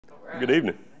Right. Good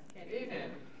evening. Good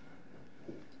evening.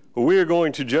 Well, we are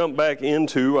going to jump back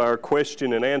into our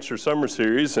question and answer summer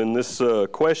series, and this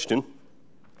question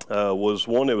was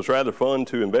one that was rather fun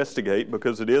to investigate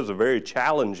because it is a very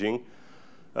challenging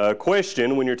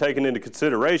question when you're taking into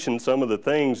consideration some of the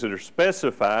things that are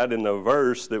specified in the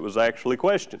verse that was actually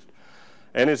questioned.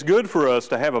 And it's good for us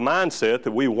to have a mindset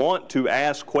that we want to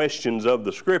ask questions of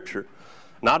the Scripture,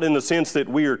 not in the sense that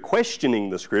we are questioning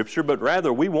the Scripture, but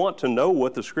rather we want to know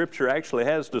what the Scripture actually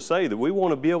has to say, that we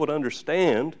want to be able to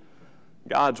understand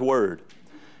God's Word.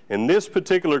 And this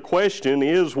particular question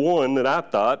is one that I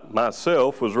thought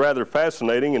myself was rather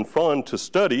fascinating and fun to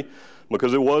study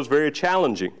because it was very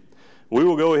challenging. We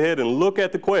will go ahead and look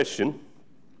at the question,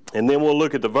 and then we'll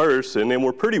look at the verse, and then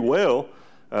we're pretty well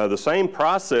the same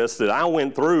process that I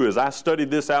went through as I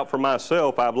studied this out for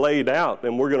myself, I've laid out,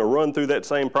 and we're going to run through that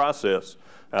same process.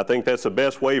 I think that's the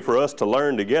best way for us to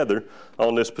learn together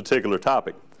on this particular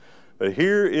topic. But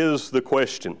here is the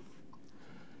question.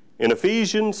 In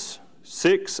Ephesians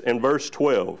 6 and verse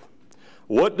 12,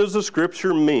 what does the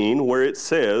Scripture mean where it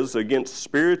says, against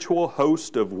spiritual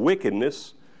host of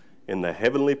wickedness in the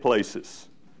heavenly places?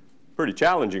 Pretty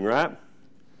challenging, right?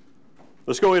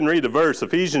 Let's go ahead and read the verse,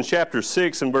 Ephesians chapter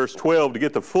 6 and verse 12, to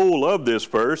get the full of this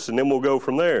verse, and then we'll go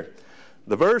from there.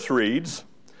 The verse reads,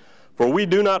 "For we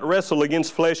do not wrestle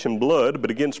against flesh and blood, but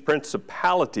against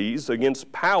principalities,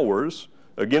 against powers,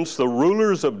 against the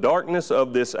rulers of darkness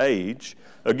of this age,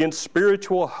 against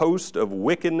spiritual hosts of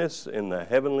wickedness in the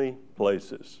heavenly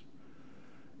places."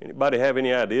 Anybody have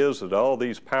any ideas of all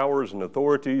these powers and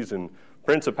authorities and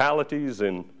principalities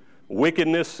and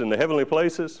wickedness in the heavenly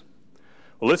places?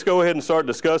 Well, let's go ahead and start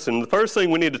discussing. The first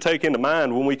thing we need to take into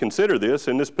mind when we consider this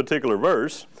in this particular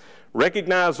verse,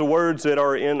 recognize the words that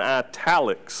are in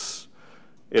italics.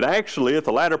 It actually, at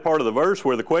the latter part of the verse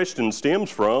where the question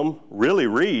stems from, really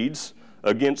reads,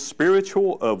 against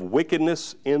spiritual of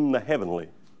wickedness in the heavenly.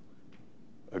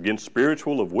 Against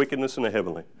spiritual of wickedness in the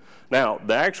heavenly. Now,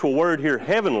 the actual word here,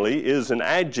 heavenly, is an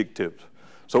adjective.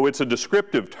 So it's a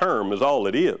descriptive term is all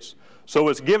it is. So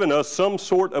it's given us some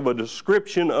sort of a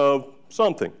description of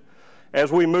something.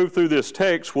 As we move through this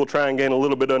text, we'll try and gain a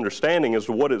little bit of understanding as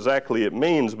to what exactly it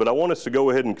means, but I want us to go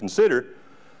ahead and consider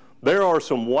there are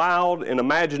some wild and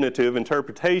imaginative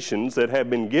interpretations that have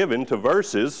been given to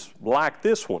verses like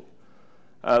this one.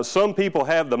 Some people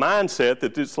have the mindset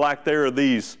that it's like there are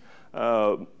these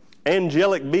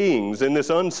angelic beings in this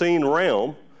unseen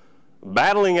realm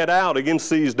battling it out against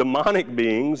these demonic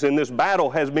beings, and this battle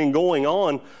has been going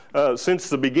on since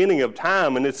the beginning of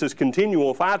time, and it's this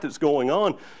continual fight that's going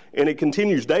on, and it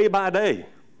continues day by day.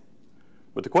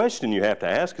 But the question you have to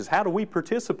ask is, how do we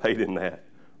participate in that,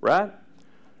 right?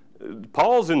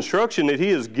 Paul's instruction that he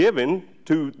has given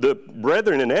to the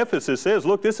brethren in Ephesus says,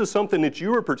 look, this is something that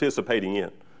you are participating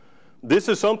in. This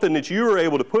is something that you are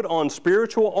able to put on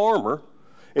spiritual armor,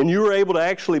 and you are able to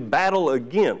actually battle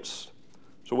against.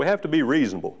 So we have to be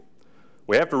reasonable.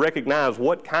 We have to recognize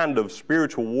what kind of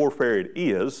spiritual warfare it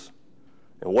is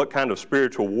and what kind of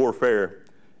spiritual warfare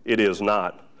it is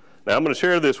not. Now I'm going to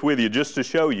share this with you just to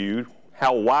show you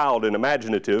how wild and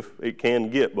imaginative it can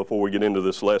get before we get into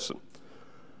this lesson.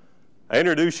 I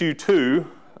introduce you to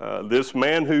this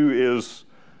man who is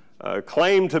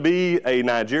claimed to be a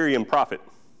Nigerian prophet.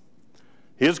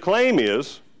 His claim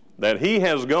is that he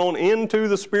has gone into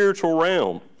the spiritual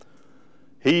realm.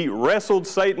 He wrestled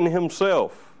Satan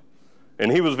himself,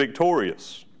 and he was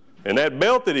victorious. And that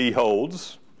belt that he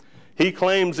holds, he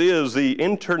claims is the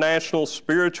International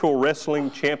Spiritual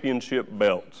Wrestling Championship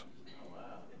belt.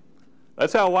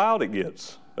 That's how wild it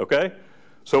gets, okay?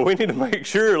 So we need to make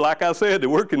sure, like I said, that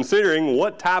we're considering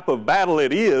what type of battle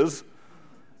it is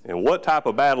and what type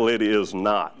of battle it is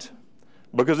not.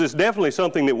 Because it's definitely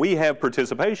something that we have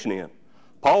participation in.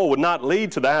 Paul would not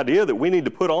lead to the idea that we need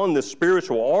to put on this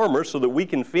spiritual armor so that we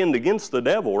can fend against the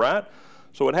devil, right?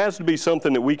 So it has to be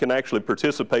something that we can actually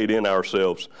participate in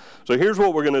ourselves. So here's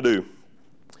what we're going to do.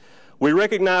 We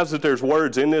recognize that there's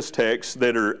words in this text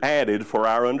that are added for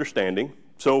our understanding.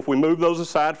 So if we move those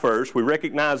aside first, we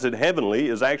recognize that heavenly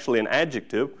is actually an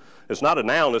adjective. It's not a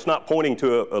noun. It's not pointing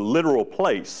to a literal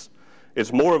place.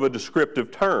 It's more of a descriptive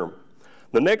term.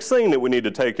 The next thing that we need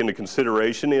to take into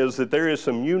consideration is that there is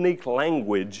some unique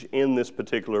language in this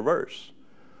particular verse.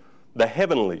 The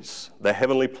heavenlies, the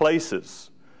heavenly places.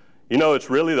 You know, it's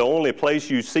really the only place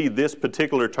you see this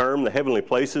particular term, the heavenly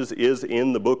places, is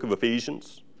in the book of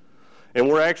Ephesians. And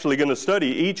we're actually going to study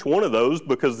each one of those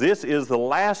because this is the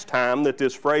last time that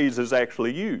this phrase is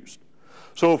actually used.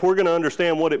 So if we're going to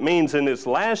understand what it means in its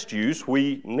last use,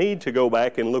 we need to go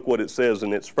back and look what it says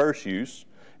in its first use,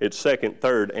 its second,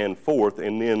 third, and fourth,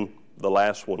 and then the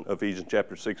last one, Ephesians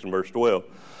chapter 6 and verse 12.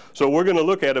 So we're going to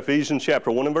look at Ephesians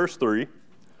chapter 1 and verse 3,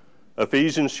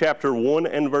 Ephesians chapter 1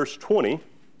 and verse 20,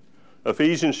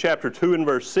 Ephesians chapter 2 and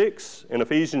verse 6, and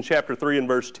Ephesians chapter 3 and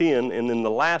verse 10, and then the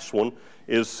last one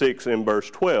is 6 and verse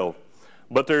 12.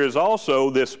 But there is also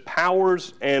this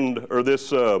powers and, or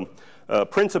this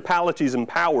principalities and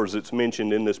powers that's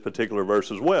mentioned in this particular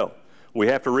verse as well. We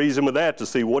have to reason with that to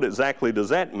see what exactly does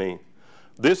that mean.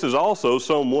 This is also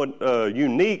somewhat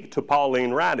unique to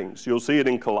Pauline writings. You'll see it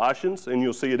in Colossians and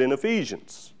you'll see it in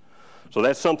Ephesians. So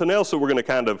that's something else that we're going to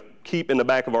kind of keep in the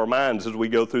back of our minds as we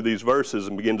go through these verses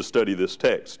and begin to study this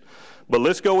text. But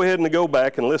let's go ahead and go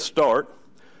back and let's start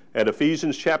at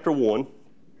Ephesians chapter 1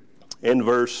 and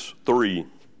verse 3.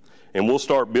 And we'll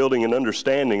start building an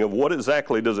understanding of what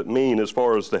exactly does it mean as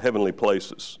far as the heavenly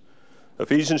places.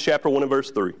 Ephesians chapter 1 and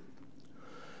verse 3.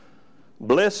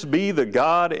 Blessed be the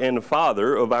God and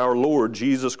Father of our Lord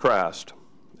Jesus Christ,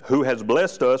 who has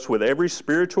blessed us with every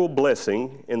spiritual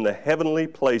blessing in the heavenly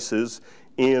places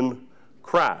in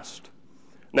Christ.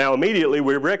 Now, immediately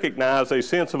we recognize a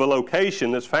sense of a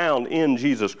location that's found in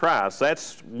Jesus Christ.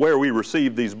 That's where we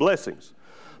receive these blessings.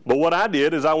 But what I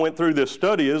did is I went through this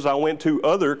study is I went to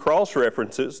other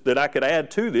cross-references that I could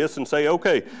add to this and say,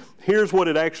 okay, here's what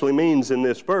it actually means in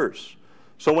this verse.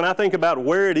 So when I think about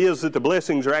where it is that the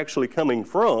blessings are actually coming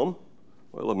from,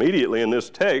 well, immediately in this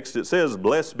text it says,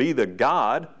 blessed be the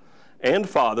God and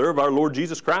Father of our Lord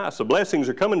Jesus Christ. The blessings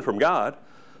are coming from God.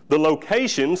 The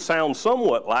location sounds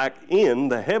somewhat like in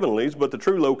the heavenlies, but the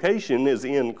true location is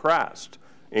in Christ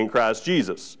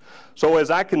Jesus. So as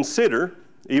I consider,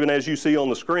 even as you see on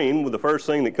the screen, the first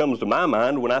thing that comes to my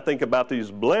mind when I think about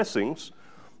these blessings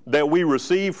that we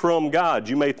receive from God,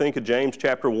 you may think of James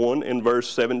chapter 1 and verse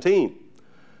 17.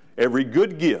 Every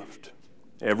good gift,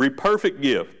 every perfect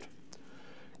gift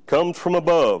comes from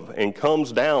above and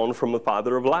comes down from the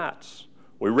Father of lights.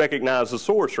 We recognize the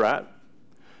source, right?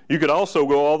 You could also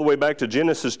go all the way back to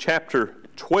Genesis chapter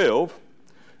 12.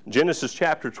 Genesis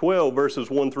chapter 12,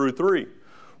 verses 1 through 3.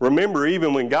 Remember,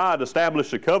 even when God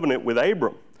established a covenant with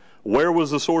Abram, where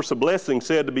was the source of blessing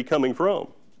said to be coming from?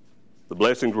 The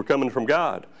blessings were coming from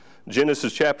God.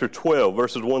 Genesis chapter 12,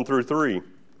 verses 1 through 3.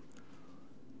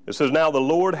 It says, now the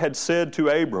Lord had said to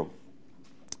Abram,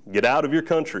 get out of your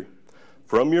country,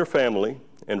 from your family,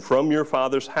 and from your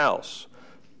father's house,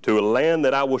 to a land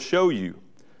that I will show you.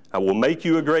 I will make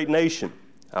you a great nation.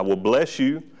 I will bless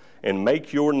you and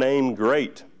make your name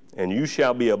great, and you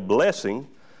shall be a blessing.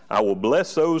 I will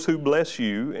bless those who bless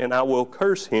you, and I will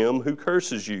curse him who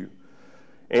curses you.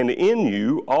 And in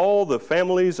you all the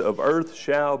families of earth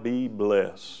shall be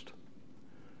blessed.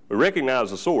 We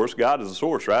recognize the source. God is the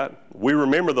source, right? We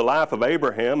remember the life of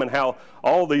Abraham and how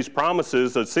all these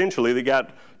promises essentially that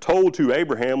got told to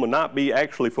Abraham would not be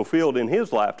actually fulfilled in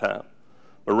his lifetime.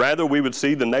 But rather we would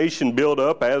see the nation build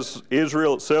up as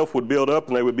Israel itself would build up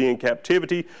and they would be in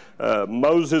captivity.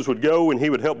 Moses would go and he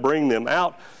would help bring them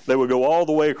out. They would go all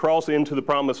the way across into the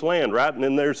promised land, right? And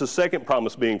then there's a second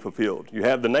promise being fulfilled. You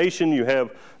have the nation, you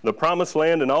have the promised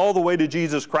land, and all the way to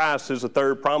Jesus Christ is the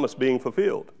third promise being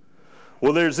fulfilled.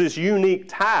 Well, there's this unique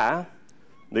tie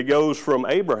that goes from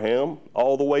Abraham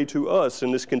all the way to us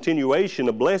in this continuation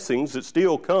of blessings that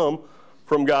still come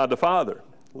from God the Father.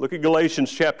 Look at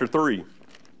Galatians chapter 3.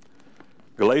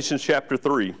 Galatians chapter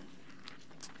 3,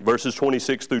 verses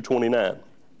 26 through 29.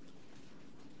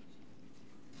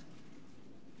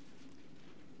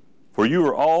 For you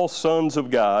are all sons of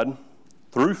God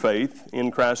through faith in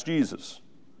Christ Jesus.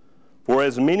 For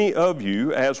as many of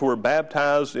you as were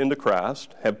baptized into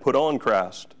Christ have put on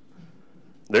Christ.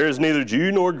 There is neither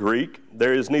Jew nor Greek,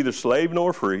 there is neither slave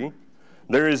nor free,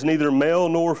 there is neither male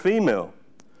nor female,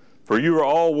 for you are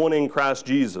all one in Christ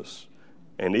Jesus.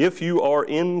 And if you are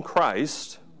in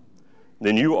Christ,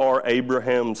 then you are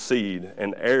Abraham's seed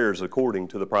and heirs according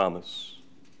to the promise.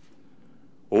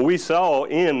 Well, we saw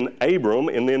in Abram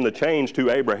and then the change to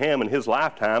Abraham in his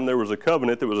lifetime, there was a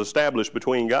covenant that was established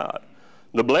between God.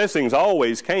 The blessings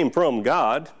always came from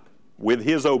God with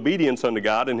his obedience unto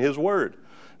God and his word.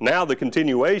 Now the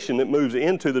continuation that moves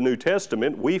into the New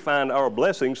Testament, we find our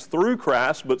blessings through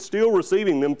Christ, but still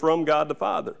receiving them from God the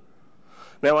Father.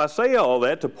 Now I say all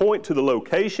that to point to the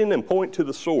location and point to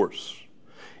the source.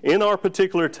 In our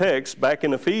particular text back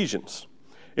in Ephesians,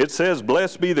 it says,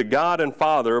 blessed be the God and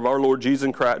Father of our Lord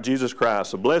Jesus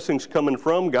Christ. The blessings coming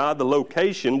from God, the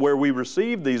location where we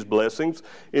receive these blessings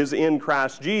is in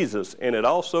Christ Jesus. And it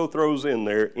also throws in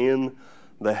there in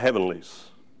the heavenlies.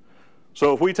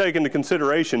 So if we take into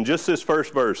consideration just this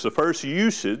first verse, the first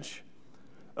usage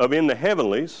of in the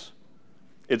heavenlies,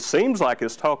 it seems like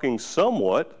it's talking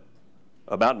somewhat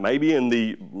about maybe in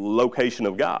the location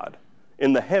of God,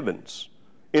 in the heavens,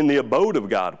 in the abode of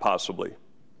God possibly.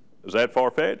 Is that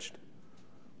far-fetched?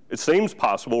 It seems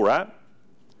possible, right?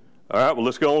 All right, well,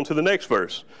 let's go on to the next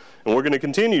verse. And we're going to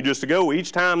continue just to go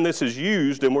each time this is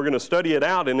used, and we're going to study it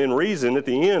out and then reason at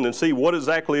the end and see what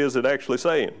exactly is it actually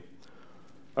saying.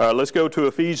 All right, let's go to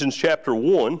Ephesians chapter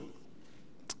 1,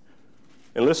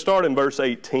 and let's start in verse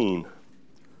 18.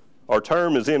 Our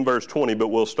term is in verse 20, but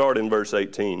we'll start in verse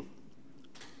 18.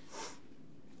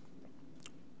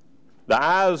 The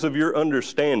eyes of your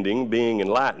understanding being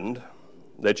enlightened,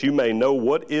 that you may know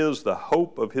what is the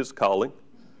hope of his calling,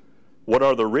 what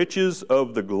are the riches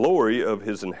of the glory of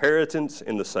his inheritance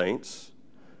in the saints,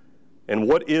 and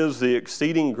what is the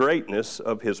exceeding greatness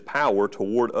of his power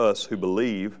toward us who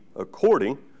believe,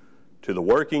 according to the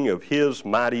working of his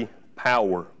mighty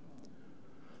power.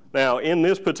 Now, in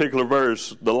this particular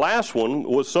verse, the last one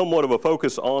was somewhat of a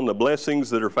focus on the blessings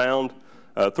that are found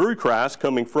through Christ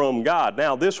coming from God.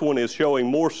 Now, this one is showing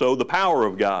more so the power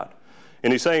of God.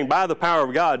 And he's saying, by the power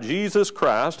of God, Jesus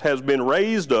Christ has been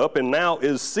raised up and now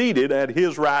is seated at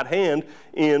his right hand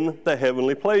in the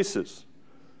heavenly places.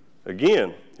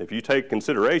 Again, if you take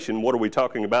consideration, what are we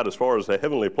talking about as far as the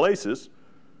heavenly places?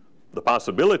 The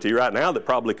possibility right now that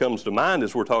probably comes to mind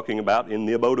is we're talking about in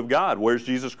the abode of God. Where's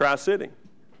Jesus Christ sitting?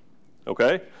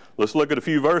 Okay, let's look at a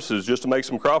few verses just to make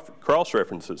some cross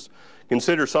references.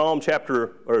 Consider Psalm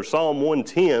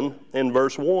 110 and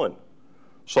verse 1.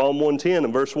 Psalm 110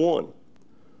 and verse 1.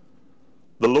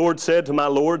 The Lord said to my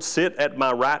Lord, sit at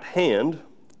my right hand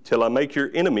till I make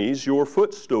your enemies your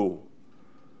footstool.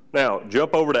 Now,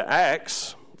 jump over to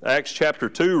Acts chapter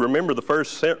 2. Remember the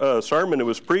first sermon that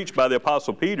was preached by the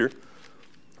Apostle Peter,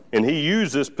 and he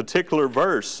used this particular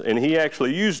verse, and he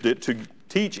actually used it to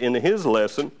teach in his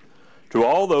lesson to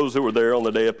all those that were there on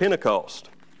the day of Pentecost.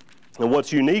 And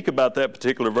what's unique about that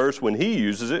particular verse when he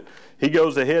uses it, he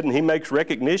goes ahead and he makes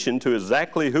recognition to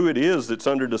exactly who it is that's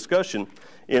under discussion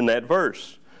in that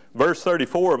verse. Verse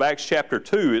 34 of Acts chapter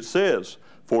 2, it says,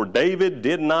 for David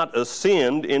did not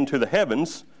ascend into the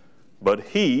heavens, but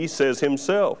he says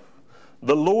himself,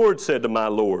 the Lord said to my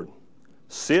Lord,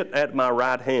 sit at my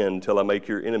right hand till I make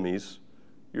your enemies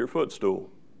your footstool.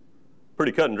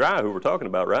 Pretty cut and dry who we're talking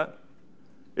about, right?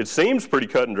 It seems pretty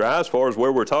cut and dry as far as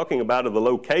where we're talking about of the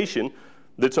location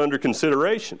that's under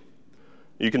consideration.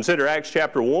 You consider Acts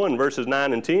chapter 1, verses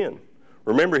 9 and 10.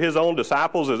 Remember his own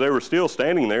disciples as they were still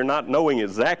standing there, not knowing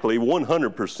exactly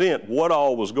 100% what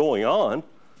all was going on,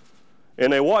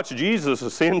 and they watched Jesus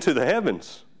ascend to the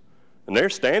heavens. And they're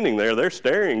standing there, they're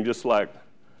staring just like,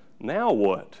 now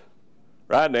what?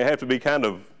 Right? And they have to be kind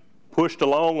of pushed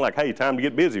along like, hey, time to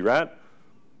get busy, right?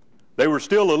 They were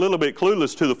still a little bit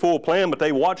clueless to the full plan, but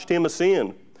they watched him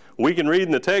ascend. We can read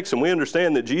in the text and we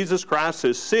understand that Jesus Christ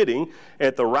is sitting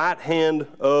at the right hand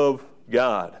of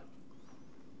God.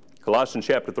 Colossians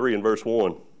chapter 3 and verse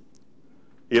 1.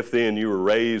 If then you were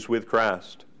raised with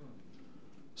Christ,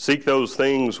 seek those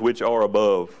things which are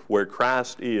above, where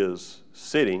Christ is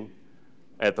sitting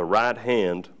at the right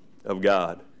hand of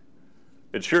God.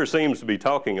 It sure seems to be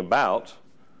talking about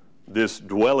this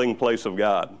dwelling place of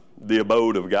God, the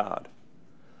abode of God.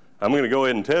 I'm going to go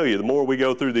ahead and tell you, the more we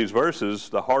go through these verses,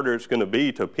 the harder it's going to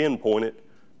be to pinpoint it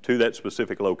to that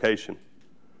specific location.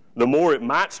 The more it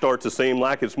might start to seem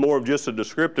like it's more of just a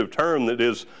descriptive term that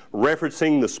is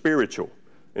referencing the spiritual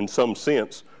in some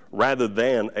sense, rather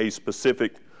than a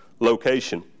specific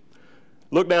location.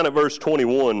 Look down at verse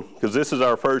 21, because this is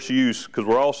our first use, because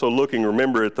we're also looking,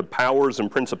 remember, at the powers and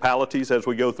principalities as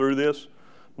we go through this,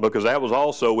 because that was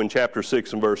also in chapter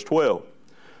 6 and verse 12.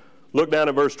 Look down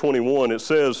at verse 21. It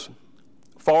says,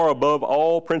 far above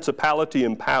all principality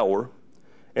and power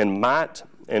and might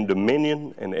and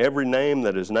dominion and every name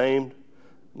that is named,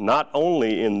 not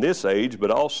only in this age, but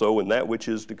also in that which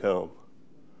is to come.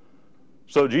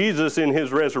 So Jesus in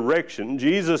his resurrection,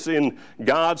 Jesus in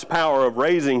God's power of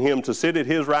raising him to sit at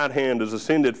his right hand is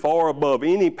ascended far above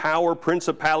any power,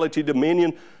 principality,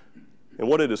 dominion, and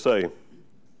what did it say?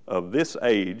 Of this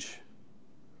age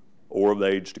or of the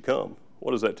age to come.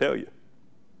 What does that tell you?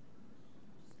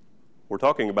 We're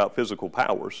talking about physical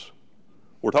powers.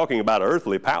 We're talking about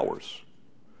earthly powers.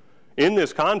 In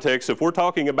this context, if we're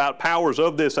talking about powers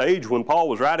of this age when Paul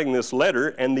was writing this letter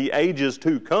and the ages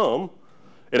to come,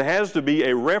 it has to be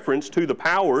a reference to the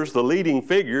powers, the leading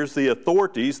figures, the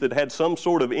authorities that had some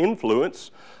sort of influence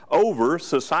over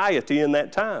society in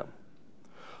that time.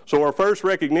 So our first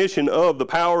recognition of the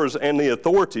powers and the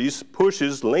authorities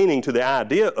pushes leaning to the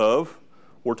idea of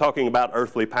we're talking about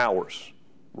earthly powers.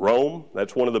 Rome,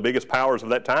 that's one of the biggest powers of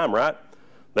that time, right?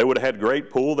 They would have had great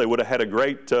pull. They would have had a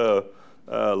great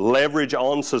leverage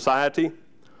on society.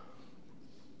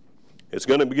 It's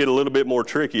going to get a little bit more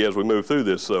tricky as we move through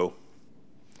this, though.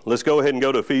 Let's go ahead and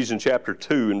go to Ephesians chapter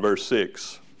 2 and verse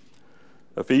 6.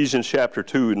 Ephesians chapter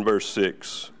 2 and verse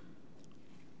 6.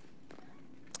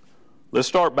 Let's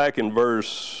start back in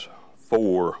verse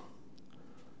 4.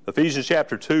 Ephesians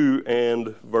chapter 2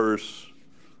 and verse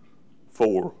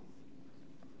 4.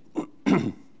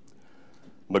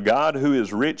 But God, who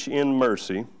is rich in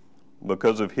mercy,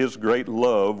 because of his great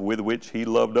love with which he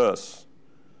loved us,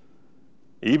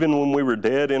 even when we were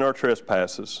dead in our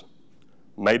trespasses,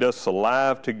 made us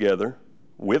alive together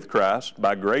with Christ.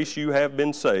 By grace you have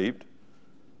been saved,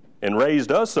 and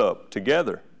raised us up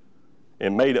together,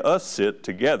 and made us sit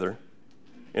together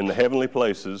in the heavenly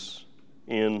places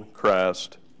in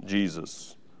Christ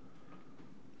Jesus.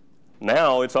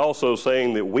 Now it's also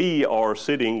saying that we are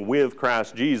sitting with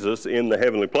Christ Jesus in the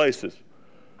heavenly places.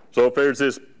 So if there's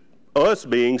this us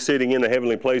being sitting in the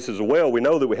heavenly places as well, we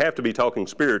know that we have to be talking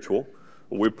spiritual.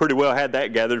 We pretty well had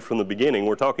that gathered from the beginning.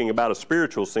 We're talking about a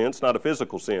spiritual sense, not a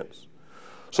physical sense.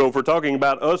 So if we're talking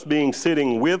about us being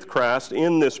sitting with Christ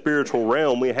in this spiritual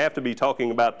realm, we have to be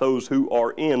talking about those who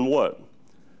are in what?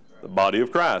 The body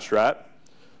of Christ, right?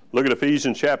 Look at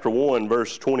Ephesians chapter 1,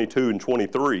 verse 22 and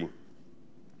 23.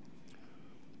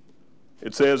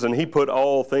 It says, and he put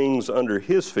all things under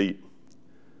his feet,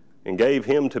 and gave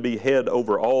him to be head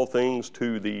over all things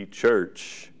to the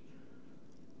church,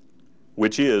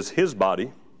 which is his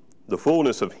body, the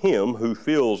fullness of him who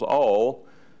fills all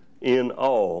in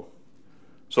all.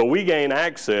 So we gain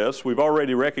access. We've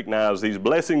already recognized these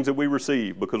blessings that we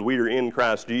receive because we are in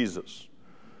Christ Jesus.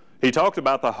 He talked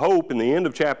about the hope in the end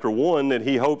of chapter 1 that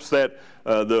he hopes that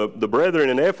the brethren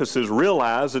in Ephesus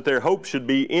realize that their hope should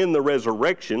be in the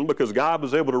resurrection, because God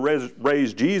was able to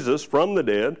raise Jesus from the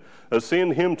dead,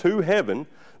 ascend him to heaven,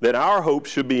 that our hope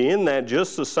should be in that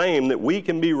just the same, that we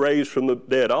can be raised from the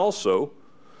dead also.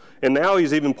 And now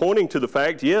he's even pointing to the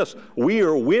fact, yes, we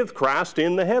are with Christ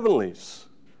in the heavenlies.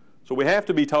 So we have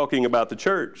to be talking about the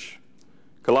church.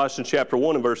 Colossians chapter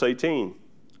 1 and verse 18.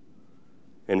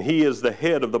 And he is the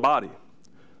head of the body,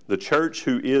 the church,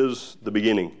 who is the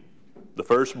beginning, the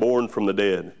firstborn from the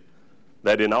dead,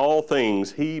 that in all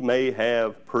things he may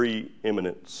have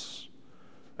preeminence.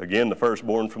 Again, the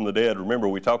firstborn from the dead. Remember,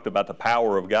 we talked about the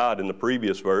power of God in the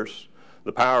previous verse,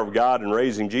 the power of God in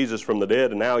raising Jesus from the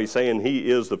dead, and now he's saying he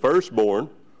is the firstborn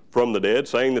from the dead,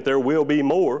 saying that there will be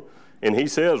more. And he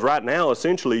says right now,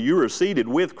 essentially, you are seated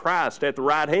with Christ at the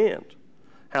right hand.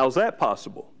 How's that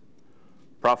possible?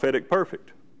 Prophetic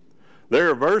perfect. There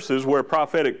are verses where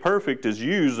prophetic perfect is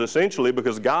used essentially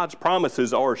because God's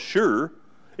promises are sure.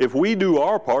 If we do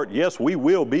our part, yes, we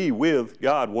will be with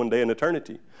God one day in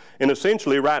eternity. And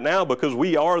essentially right now, because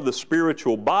we are the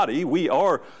spiritual body, we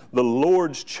are the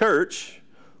Lord's church,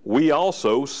 we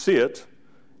also sit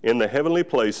in the heavenly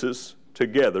places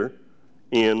together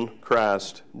in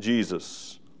Christ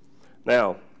Jesus.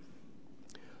 Now,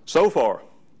 so far,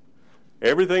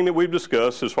 everything that we've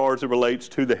discussed as far as it relates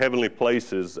to the heavenly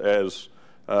places, as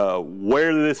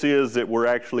where this is that we're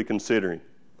actually considering,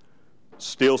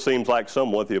 still seems like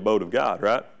somewhat the abode of God,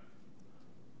 right?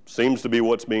 Seems to be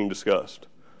what's being discussed.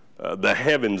 The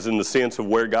heavens in the sense of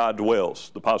where God dwells,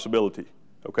 the possibility,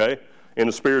 okay? In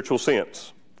a spiritual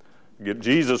sense.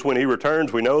 Jesus, when he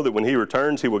returns, we know that when he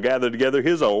returns, he will gather together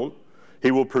his own. He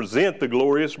will present the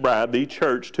glorious bride, the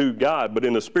church, to God. But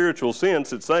in a spiritual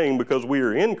sense, it's saying because we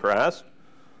are in Christ,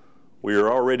 we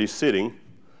are already sitting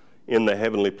in the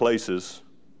heavenly places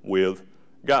with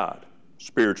God,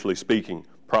 spiritually speaking,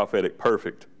 prophetic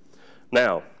perfect.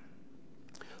 Now,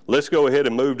 let's go ahead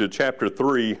and move to chapter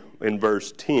 3 in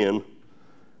verse 10,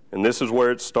 and this is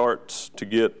where it starts to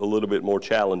get a little bit more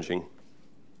challenging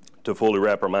to fully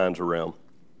wrap our minds around.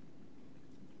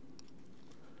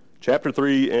 Chapter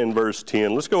 3 and verse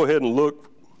 10. Let's go ahead and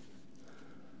look.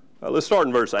 Let's start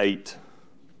in verse 8.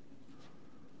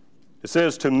 It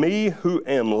says, to me who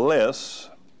am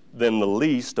less than the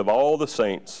least of all the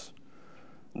saints,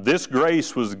 this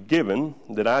grace was given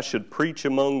that I should preach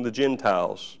among the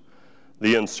Gentiles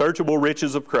the unsearchable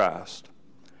riches of Christ,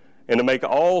 and to make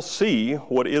all see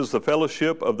what is the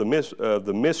fellowship of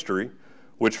the mystery,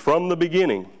 which from the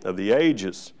beginning of the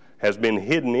ages has been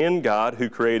hidden in God, who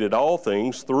created all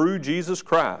things through Jesus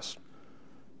Christ,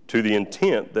 to the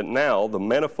intent that now the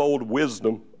manifold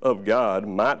wisdom of God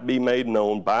might be made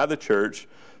known by the church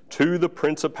to the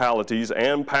principalities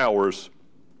and powers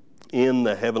in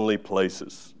the heavenly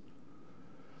places.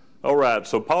 All right,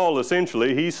 so Paul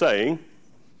essentially, he's saying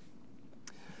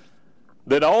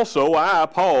that also I,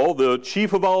 Paul, the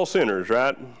chief of all sinners,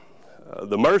 right?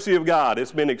 The mercy of God,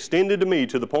 it's been extended to me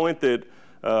to the point that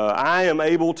I am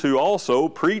able to also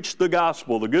preach the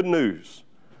gospel, the good news.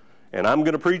 And I'm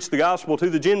going to preach the gospel to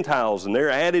the Gentiles, and they're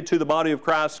added to the body of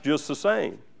Christ just the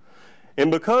same. And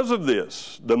because of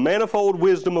this, the manifold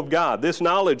wisdom of God, this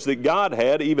knowledge that God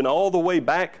had even all the way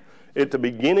back at the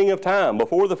beginning of time,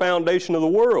 before the foundation of the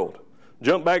world.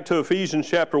 Jump back to Ephesians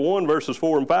chapter 1, verses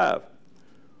 4 and 5.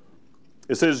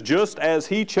 It says, just as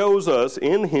he chose us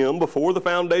in him before the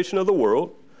foundation of the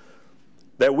world,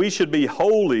 that we should be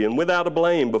holy and without a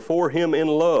blame before him in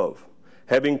love,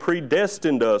 having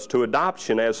predestined us to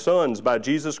adoption as sons by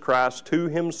Jesus Christ to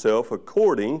himself,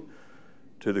 according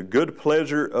to the good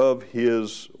pleasure of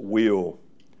his will.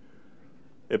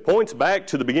 It points back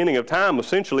to the beginning of time,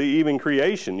 essentially even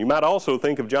creation. You might also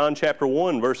think of John chapter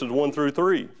 1, verses 1 through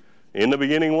 3. In the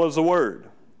beginning was the Word.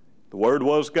 The Word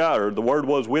was God, or the Word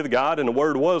was with God, and the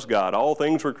Word was God. All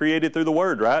things were created through the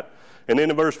Word, right? And then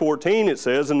in verse 14 it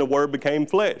says, and the Word became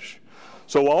flesh.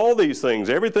 So all these things,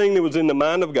 everything that was in the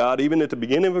mind of God, even at the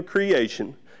beginning of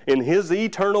creation, in his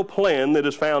eternal plan that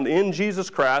is found in Jesus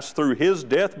Christ through his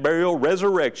death, burial,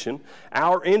 resurrection,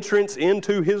 our entrance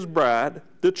into his bride,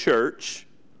 the church,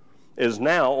 is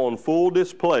now on full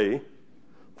display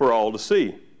for all to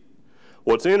see.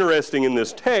 What's interesting in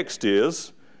this text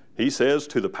is, he says,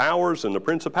 to the powers and the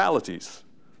principalities.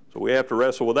 So we have to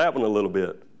wrestle with that one a little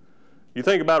bit. You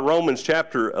think about Romans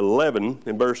chapter 11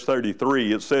 in verse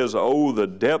 33, it says, oh, the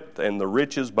depth and the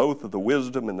riches both of the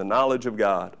wisdom and the knowledge of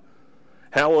God.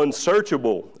 How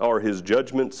unsearchable are his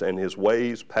judgments and his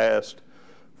ways past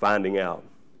finding out.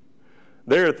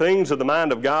 There are things of the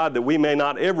mind of God that we may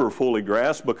not ever fully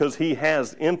grasp because he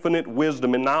has infinite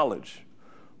wisdom and knowledge.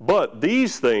 But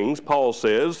these things, Paul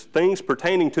says, things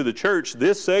pertaining to the church,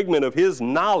 this segment of his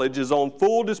knowledge is on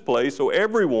full display so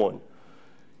everyone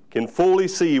can fully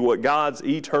see what God's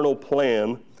eternal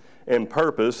plan and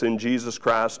purpose in Jesus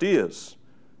Christ is.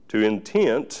 To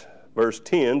intent, verse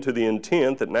 10, to the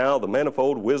intent that now the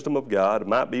manifold wisdom of God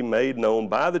might be made known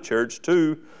by the church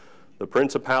to the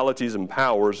principalities and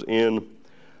powers in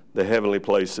the heavenly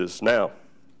places. Now,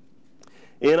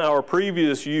 in our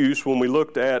previous use, when we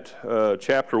looked at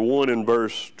chapter 1 and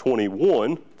verse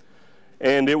 21,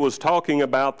 and it was talking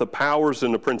about the powers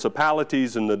and the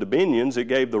principalities and the dominions, it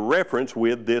gave the reference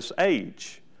with this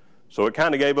age. So it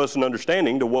kind of gave us an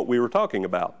understanding to what we were talking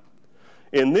about.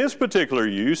 In this particular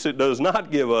use, it does not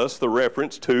give us the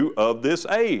reference to of this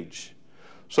age.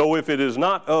 So if it is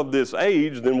not of this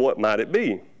age, then what might it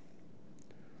be?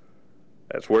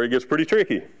 That's where it gets pretty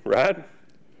tricky, right?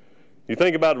 You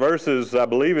think about verses, I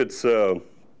believe it's 1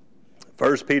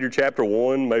 Peter chapter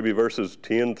 1, maybe verses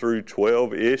 10 through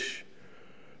 12-ish,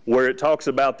 where it talks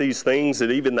about these things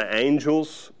that even the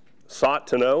angels sought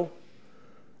to know.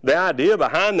 The idea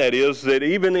behind that is that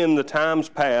even in the times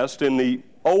past, in the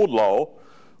old law,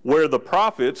 where the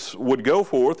prophets would go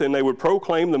forth and they would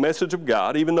proclaim the message of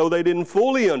God, even though they didn't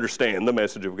fully understand the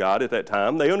message of God at that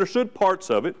time. They understood parts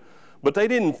of it, but they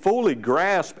didn't fully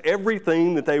grasp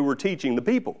everything that they were teaching the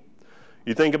people.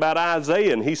 You think about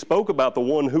Isaiah, and he spoke about the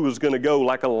one who was going to go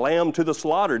like a lamb to the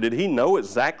slaughter. Did he know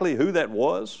exactly who that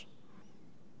was?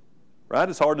 Right?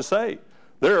 It's hard to say.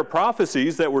 There are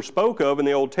prophecies that were spoke of in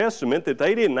the Old Testament that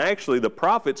they didn't actually, the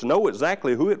prophets, know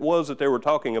exactly who it was that they were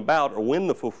talking about or when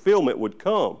the fulfillment would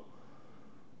come.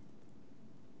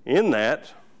 In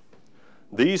that,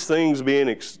 these things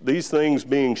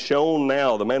being shown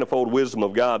now, the manifold wisdom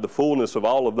of God, the fullness of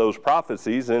all of those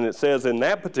prophecies, and it says in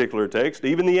that particular text,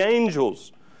 even the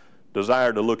angels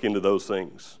desire to look into those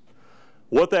things.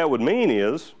 What that would mean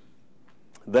is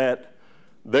that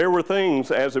there were things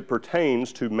as it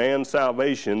pertains to man's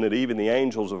salvation that even the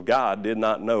angels of God did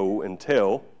not know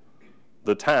until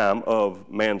the time of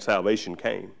man's salvation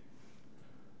came.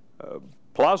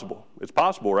 Plausible. It's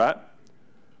possible, right?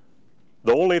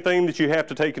 The only thing that you have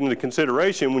to take into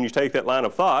consideration when you take that line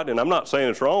of thought, and I'm not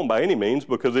saying it's wrong by any means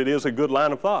because it is a good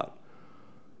line of thought.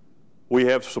 We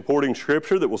have supporting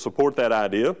scripture that will support that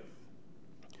idea.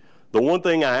 The one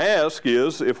thing I ask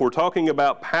is, if we're talking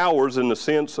about powers in the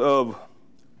sense of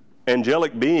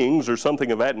angelic beings or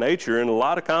something of that nature, and a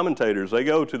lot of commentators, they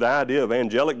go to the idea of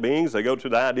angelic beings, they go to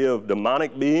the idea of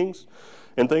demonic beings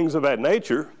and things of that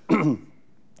nature, and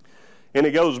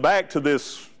it goes back to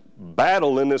this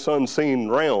battle in this unseen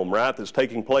realm, right, that's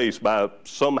taking place by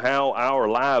somehow our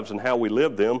lives and how we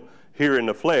live them here in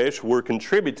the flesh. We're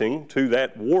contributing to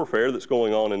that warfare that's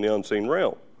going on in the unseen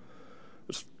realm.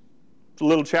 It's a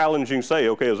little challenging to say,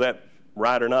 okay, is that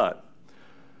right or not?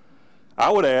 I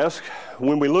would ask,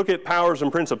 when we look at powers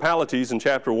and principalities in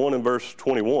chapter 1 and verse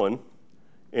 21,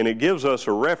 and it gives us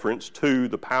a reference to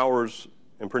the powers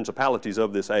and principalities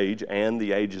of this age and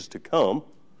the ages to come,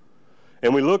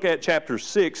 and we look at chapter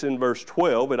 6 in verse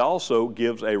 12, it also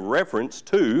gives a reference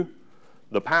to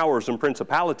the powers and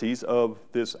principalities of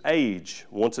this age,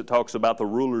 once it talks about the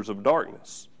rulers of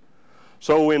darkness.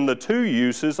 So in the two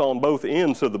uses on both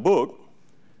ends of the book,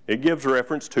 it gives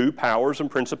reference to powers and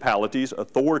principalities,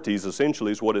 authorities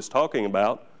essentially is what it's talking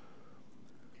about,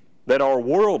 that are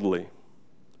worldly.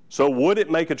 So would it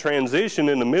make a transition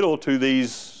in the middle to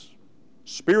these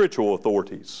spiritual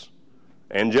authorities,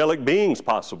 angelic beings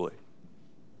possibly?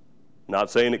 Not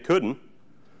saying it couldn't,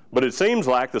 but it seems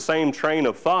like the same train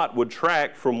of thought would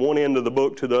track from one end of the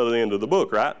book to the other end of the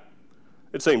book, right?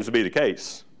 It seems to be the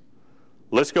case.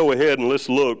 Let's go ahead and let's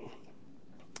look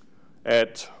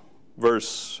at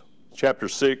chapter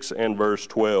 6 and verse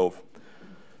 12.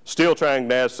 Still trying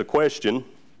to ask the question,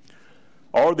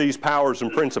 are these powers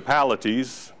and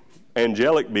principalities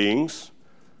angelic beings,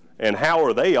 and how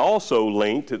are they also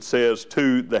linked, it says,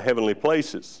 to the heavenly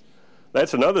places?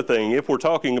 That's another thing. If we're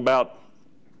talking about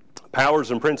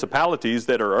powers and principalities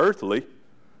that are earthly,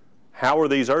 how are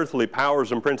these earthly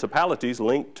powers and principalities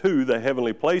linked to the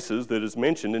heavenly places that is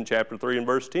mentioned in chapter 3 and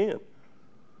verse 10?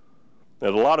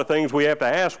 There's a lot of things we have to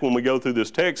ask when we go through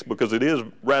this text, because it is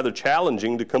rather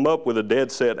challenging to come up with a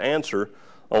dead set answer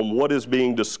on what is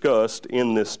being discussed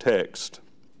in this text.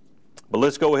 But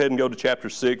let's go ahead and go to chapter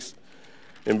 6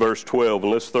 and verse 12,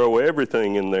 and let's throw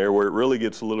everything in there where it really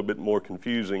gets a little bit more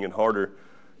confusing and harder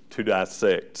to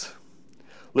dissect.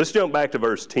 Let's jump back to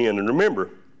verse 10, and remember,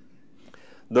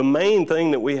 the main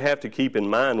thing that we have to keep in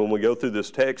mind when we go through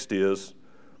this text is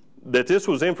that this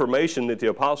was information that the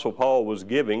Apostle Paul was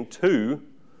giving to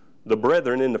the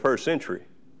brethren in the first century.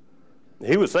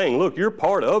 He was saying, look, you're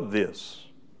part of this.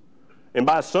 And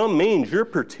by some means, you're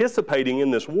participating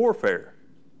in this warfare.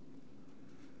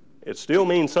 It still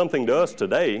means something to us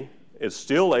today. It's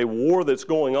still a war that's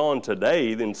going on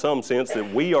today in some sense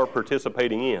that we are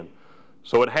participating in.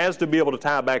 So it has to be able to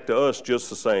tie back to us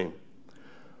just the same.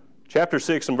 Chapter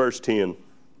 6 and verse 10.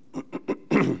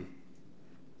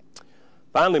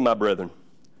 Finally, my brethren,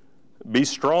 be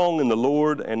strong in the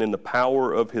Lord and in the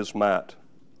power of his might.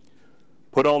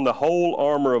 Put on the whole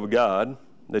armor of God,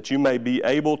 that you may be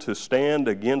able to stand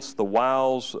against the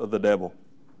wiles of the devil.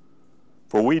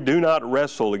 For we do not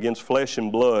wrestle against flesh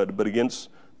and blood, but against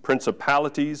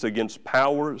principalities, against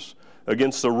powers,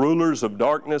 against the rulers of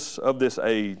darkness of this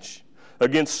age,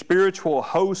 against spiritual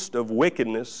hosts of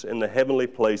wickedness in the heavenly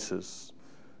places.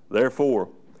 Therefore,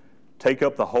 take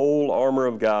up the whole armor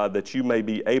of God, that you may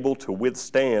be able to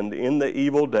withstand in the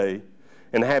evil day,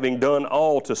 and having done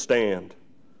all to stand.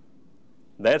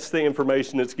 That's the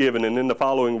information that's given, and in the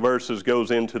following verses goes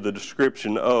into the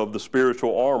description of the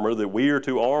spiritual armor that we are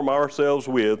to arm ourselves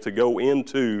with to go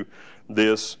into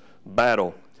this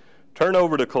battle. Turn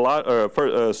over to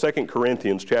 2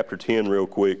 Corinthians chapter 10 real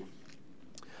quick.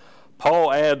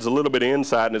 Paul adds a little bit of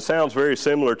insight, and it sounds very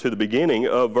similar to the beginning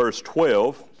of verse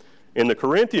 12 in the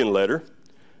Corinthian letter,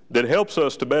 that helps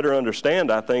us to better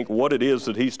understand, I think, what it is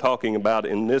that he's talking about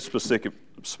in this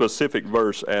specific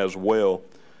verse as well.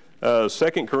 2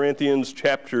 Corinthians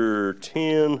chapter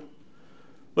 10,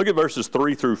 look at verses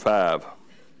 3 through 5.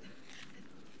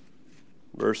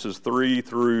 Verses 3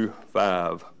 through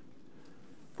 5.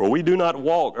 For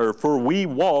we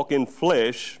walk in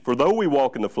flesh, for though we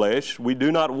walk in the flesh, we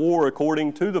do not war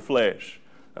according to the flesh.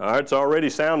 All right, it's already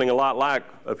sounding a lot like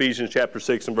Ephesians chapter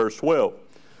 6 and verse 12.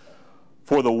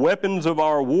 For the weapons of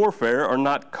our warfare are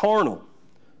not carnal,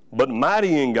 but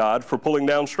mighty in God for pulling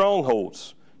down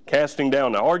strongholds, casting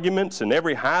down arguments and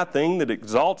every high thing that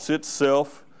exalts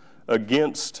itself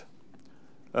against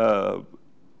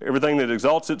everything that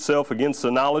exalts itself against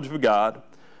the knowledge of God,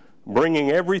 bringing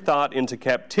every thought into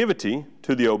captivity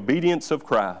to the obedience of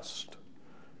Christ.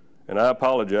 And I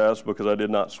apologize because I did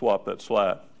not swap that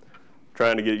slide.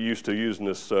 Trying to get used to using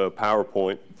this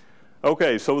PowerPoint.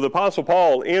 Okay, so the Apostle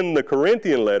Paul in the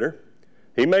Corinthian letter,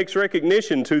 he makes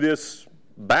recognition to this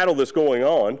battle that's going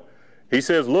on. He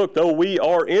says, look, though we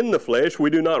are in the flesh, we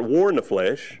do not war in the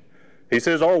flesh. He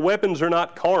says our weapons are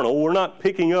not carnal. We're not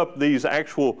picking up these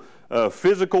actual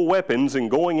physical weapons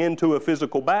and going into a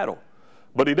physical battle.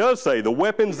 But he does say the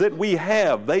weapons that we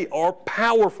have, they are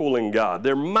powerful in God.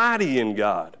 They're mighty in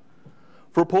God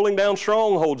for pulling down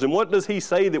strongholds. And what does he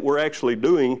say that we're actually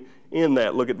doing in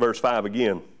that? Look at verse 5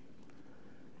 again.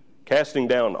 Casting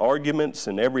down arguments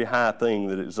and every high thing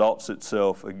that exalts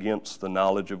itself against the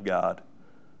knowledge of God,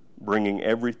 bringing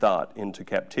every thought into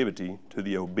captivity to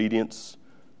the obedience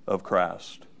of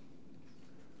Christ.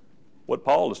 What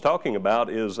Paul is talking about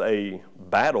is a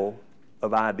battle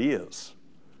of ideas,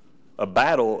 a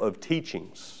battle of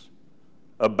teachings,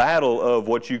 a battle of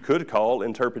what you could call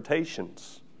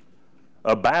interpretations,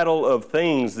 a battle of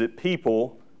things that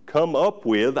people come up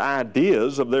with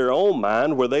ideas of their own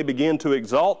mind where they begin to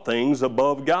exalt things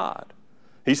above God.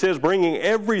 He says, bringing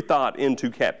every thought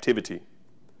into captivity.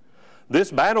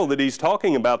 This battle that he's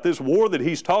talking about, this war that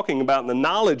he's talking about, and the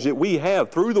knowledge that we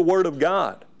have through the Word of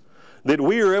God, that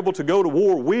we are able to go to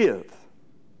war with,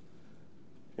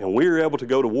 and we are able to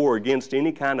go to war against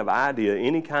any kind of idea,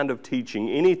 any kind of teaching,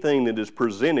 anything that is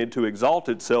presented to exalt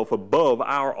itself above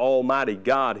our Almighty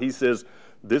God. He says,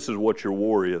 this is what your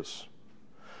war is.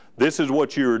 This is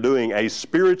what you are doing, a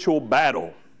spiritual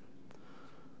battle.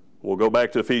 We'll go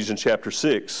back to Ephesians chapter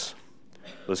 6.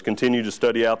 Let's continue to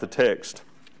study out the text.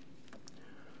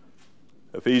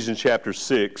 Ephesians chapter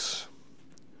 6.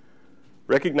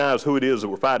 Recognize who it is that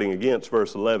we're fighting against,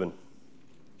 verse 11.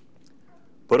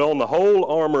 Put on the whole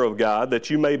armor of God that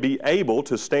you may be able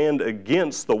to stand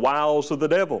against the wiles of the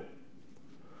devil.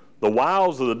 The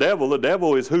wiles of the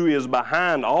devil is who is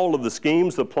behind all of the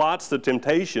schemes, the plots, the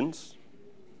temptations.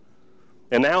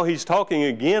 And now he's talking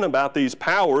again about these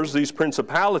powers, these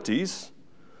principalities.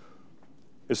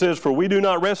 It says, for we do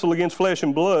not wrestle against flesh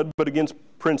and blood, but against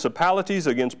principalities,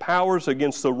 against powers,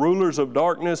 against the rulers of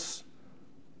darkness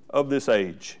of this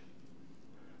age.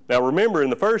 Now remember, in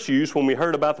the first use, when we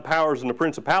heard about the powers and the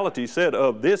principalities, said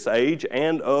of this age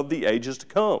and of the ages to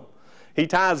come. He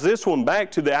ties this one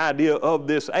back to the idea of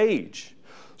this age.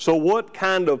 So what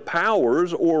kind of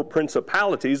powers or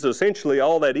principalities, essentially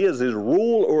all that is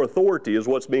rule or authority is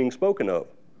what's being spoken of.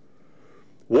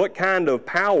 What kind of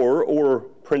power or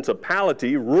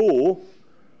principality, rule,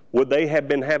 would they have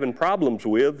been having problems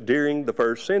with during the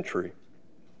first century?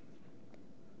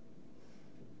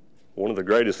 One of the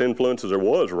greatest influences there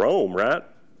was Rome, right?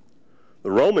 The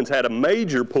Romans had a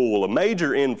major pull, a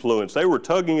major influence. They were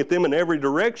tugging at them in every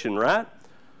direction, right?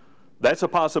 That's a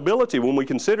possibility when we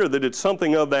consider that it's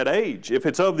something of that age. If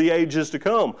it's of the ages to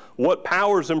come, what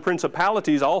powers and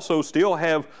principalities also still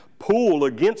have pull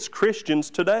against Christians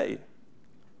today?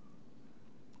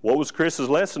 What was Chris's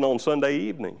lesson on Sunday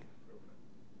evening?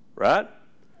 Right?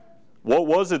 What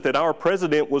was it that our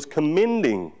president was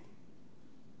commending?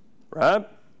 Right?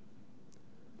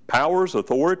 Powers,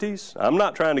 authorities. I'm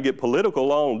not trying to get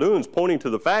political. All I'm doing is pointing to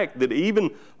the fact that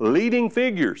even leading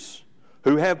figures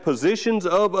who have positions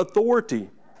of authority,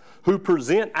 who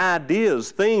present ideas,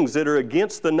 things that are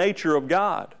against the nature of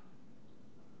God,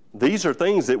 these are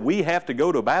things that we have to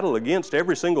go to battle against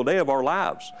every single day of our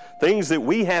lives. Things that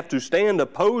we have to stand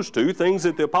opposed to, things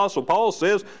that the Apostle Paul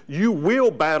says you will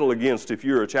battle against if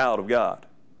you're a child of God.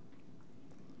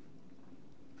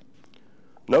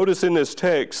 Notice in this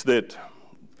text that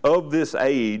of this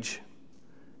age,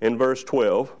 in verse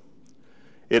 12,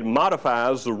 it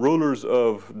modifies the rulers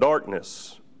of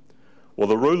darkness. Well,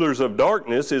 the rulers of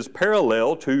darkness is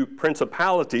parallel to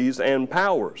principalities and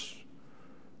powers.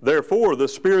 Therefore, the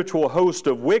spiritual host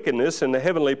of wickedness in the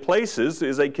heavenly places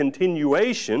is a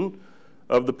continuation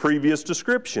of the previous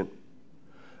description.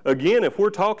 Again, if we're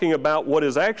talking about what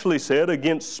is actually said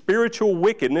against spiritual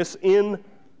wickedness in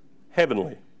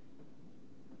heavenly,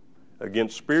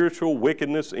 against spiritual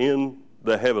wickedness in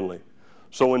the heavenly.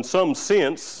 So in some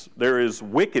sense, there is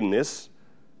wickedness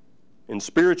in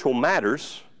spiritual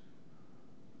matters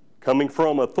coming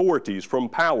from authorities, from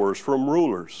powers, from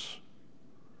rulers.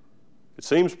 It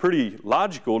seems pretty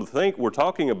logical to think we're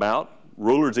talking about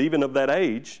rulers even of that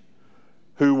age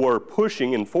who were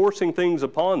pushing and forcing things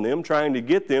upon them, trying to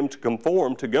get them to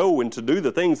conform, to go and to do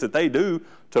the things that they do,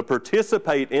 to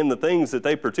participate in the things that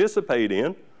they participate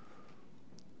in.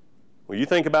 Well, you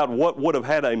think about what would have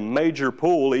had a major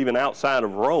pull even outside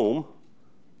of Rome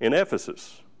in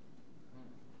Ephesus.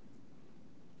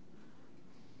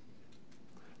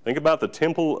 Think about the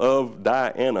temple of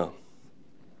Diana.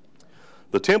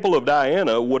 The temple of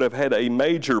Diana would have had a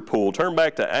major pull. Turn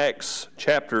back to Acts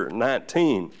chapter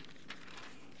 19.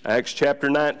 Acts chapter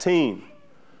 19.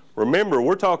 Remember,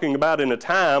 we're talking about in a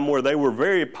time where they were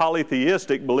very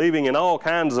polytheistic, believing in all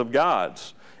kinds of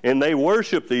gods. And they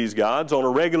worshiped these gods on a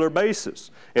regular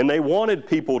basis. And they wanted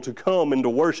people to come and to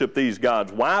worship these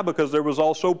gods. Why? Because there was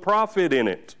also profit in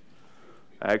it.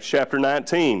 Acts chapter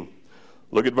 19.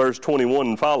 Look at verse 21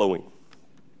 and following.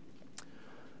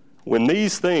 When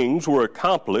these things were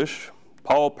accomplished,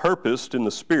 Paul purposed in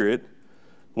the Spirit,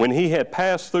 when he had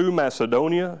passed through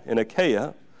Macedonia and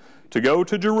Achaia, to go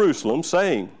to Jerusalem,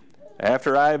 saying,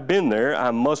 after I have been there, I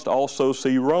must also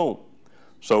see Rome.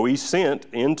 So he sent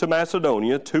into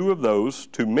Macedonia two of those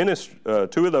who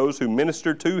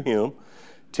ministered to him,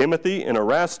 Timothy and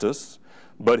Erastus,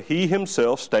 but he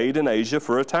himself stayed in Asia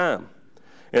for a time.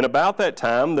 And about that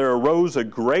time there arose a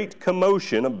great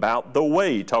commotion about the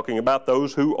way, talking about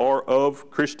those who are of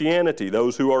Christianity,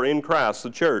 those who are in Christ, the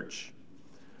church.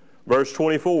 Verse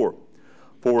 24,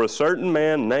 For a certain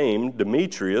man named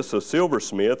Demetrius, a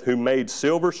silversmith, who made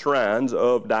silver shrines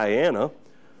of Diana,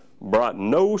 brought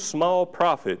no small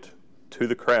profit to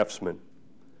the craftsmen.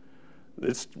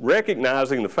 It's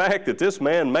recognizing the fact that this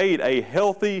man made a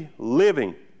healthy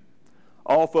living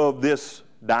off of this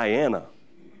Diana,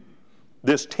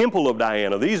 this temple of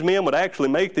Diana. These men would actually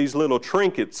make these little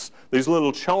trinkets, these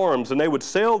little charms, and they would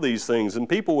sell these things, and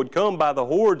people would come by the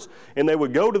hordes, and they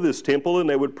would go to this temple, and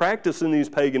they would practice in these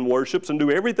pagan worships and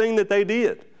do everything that they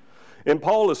did. And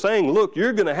Paul is saying, look,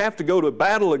 you're going to have to go to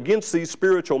battle against these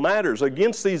spiritual matters,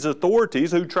 against these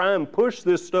authorities who try and push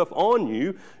this stuff on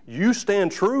you. You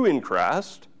stand true in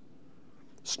Christ,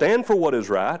 stand for what is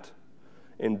right,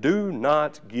 and do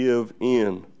not give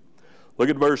in. Look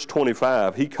at verse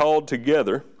 25. He called them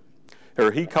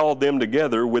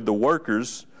together with the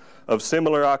workers of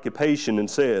similar occupation and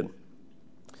said,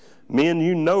 Men,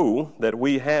 you know that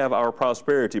we have our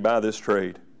prosperity by this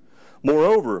trade.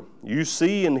 Moreover, you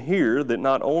see and hear that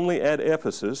not only at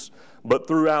Ephesus, but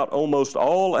throughout almost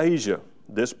all Asia,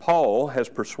 this Paul has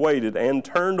persuaded and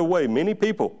turned away many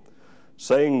people,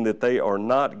 saying that they are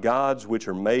not gods which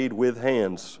are made with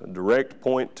hands. A direct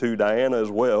point to Diana as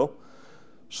well.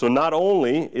 So not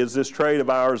only is this trade of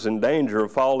ours in danger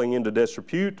of falling into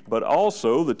disrepute, but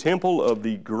also the temple of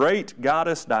the great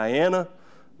goddess Diana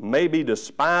may be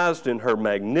despised and her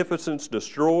magnificence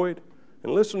destroyed.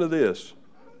 And listen to this,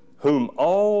 whom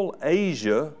all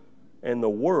Asia and the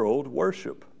world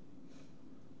worship.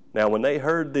 Now when they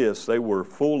heard this, they were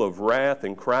full of wrath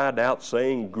and cried out,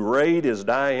 saying, Great is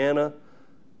Diana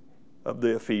of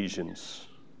the Ephesians.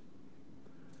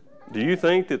 Do you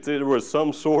think that there was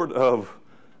some sort of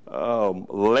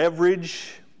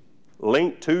leverage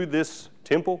linked to this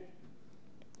temple?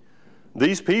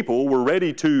 These people were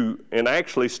ready to, and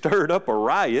actually stirred up a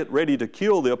riot, ready to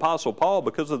kill the Apostle Paul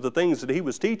because of the things that he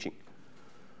was teaching.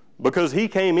 Because he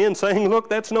came in saying, look,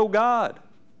 that's no God.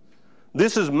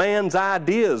 This is man's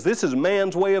ideas. This is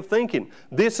man's way of thinking.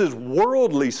 This is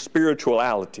worldly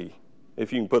spirituality,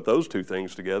 if you can put those two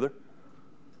things together.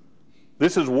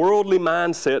 This is worldly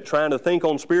mindset trying to think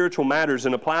on spiritual matters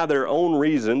and apply their own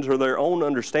reasons or their own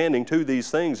understanding to these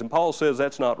things. And Paul says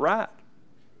that's not right.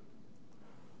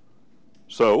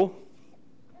 So,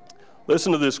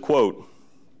 listen to this quote.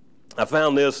 I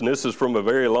found this, and this is from a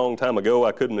very long time ago.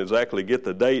 I couldn't exactly get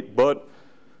the date, but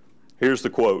here's the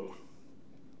quote.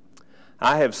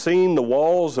 I have seen the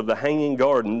walls of the hanging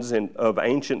gardens of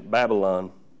ancient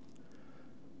Babylon,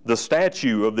 the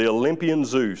statue of the Olympian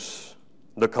Zeus,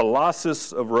 the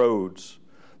Colossus of Rhodes,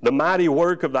 the mighty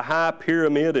work of the high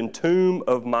pyramid and tomb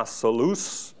of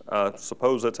Mausolus, I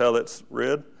suppose that's how that's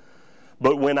read.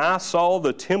 But when I saw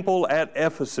the temple at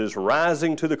Ephesus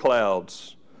rising to the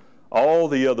clouds, all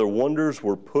the other wonders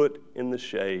were put in the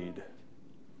shade.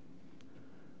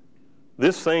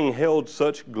 This thing held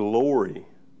such glory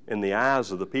in the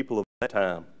eyes of the people of that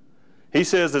time. He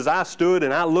says, as I stood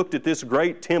and I looked at this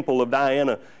great temple of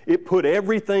Diana, it put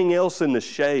everything else in the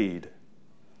shade.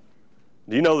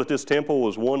 Do you know that this temple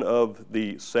was one of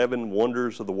the 7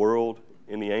 wonders of the world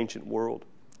in the ancient world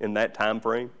in that time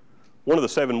frame? One of the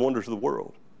 7 wonders of the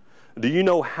world. Do you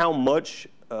know how much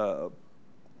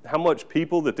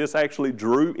people that this actually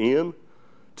drew in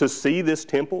to see this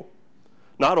temple?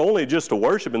 Not only just to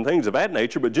worship and things of that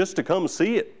nature, but just to come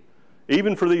see it.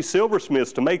 Even for these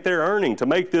silversmiths to make their earning, to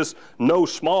make this no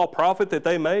small profit that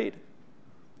they made.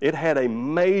 It had a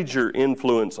major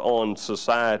influence on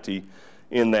society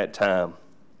in that time.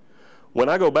 When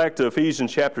I go back to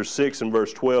Ephesians chapter 6 and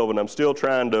verse 12, and I'm still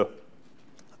trying to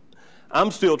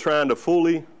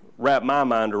fully wrap my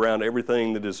mind around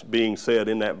everything that is being said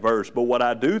in that verse. But what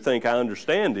I do think I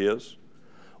understand is,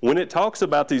 when it talks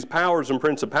about these powers and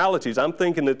principalities, I'm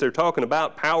thinking that they're talking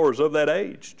about powers of that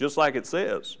age, just like it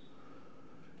says.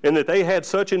 And that they had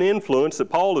such an influence that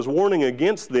Paul is warning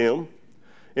against them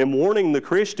and warning the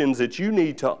Christians that you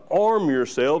need to arm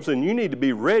yourselves and you need to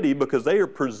be ready because they are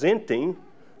presenting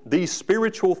these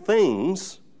spiritual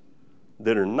things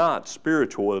that are not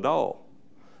spiritual at all.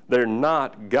 They're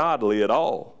not godly at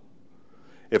all.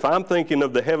 If I'm thinking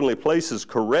of the heavenly places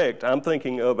correct, I'm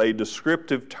thinking of a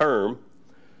descriptive term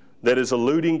that is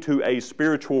alluding to a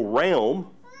spiritual realm,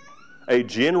 a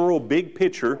general big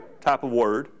picture type of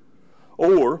word,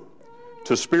 or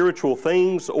to spiritual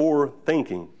things or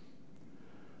thinking.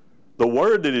 The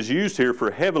word that is used here for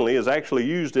heavenly is actually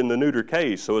used in the neuter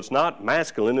case. So it's not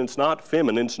masculine, it's not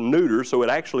feminine, it's neuter, so it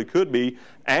actually could be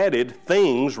added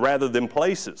things rather than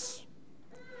places.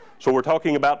 So we're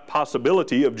talking about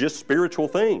possibility of just spiritual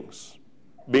things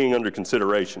being under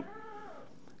consideration.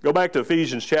 Go back to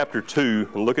Ephesians chapter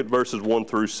 2 and look at verses 1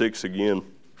 through 6 again.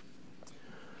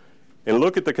 And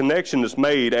look at the connection that's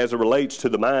made as it relates to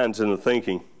the minds and the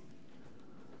thinking.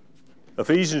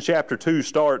 Ephesians chapter 2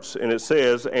 starts and it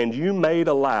says, "And you made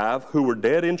alive who were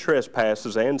dead in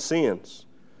trespasses and sins,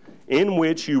 in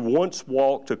which you once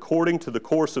walked according to the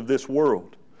course of this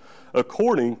world,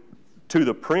 according to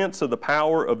the prince of the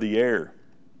power of the air,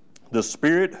 the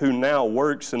spirit who now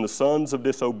works in the sons of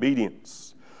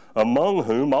disobedience, among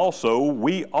whom also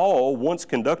we all once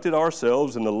conducted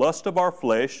ourselves in the lust of our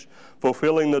flesh,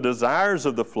 fulfilling the desires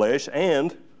of the flesh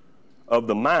and of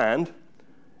the mind,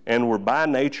 and were by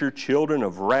nature children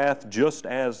of wrath just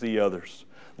as the others."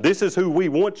 This is who we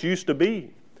once used to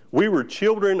be. We were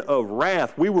children of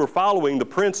wrath. We were following the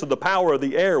prince of the power of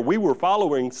the air. We were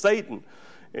following Satan.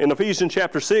 In Ephesians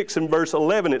chapter 6 and verse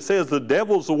 11, it says the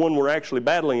devil's the one we're actually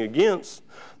battling against.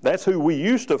 That's who we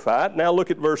used to fight. Now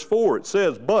look at verse 4. It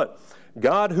says, "But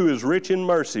God, who is rich in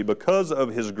mercy, because of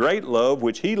his great love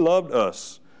which he loved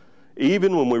us,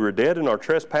 even when we were dead in our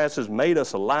trespasses, made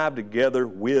us alive together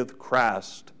with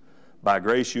Christ. By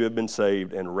grace you have been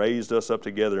saved, and raised us up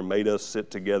together and made us sit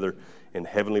together in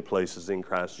heavenly places in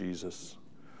Christ Jesus."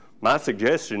 My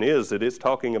suggestion is that it's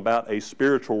talking about a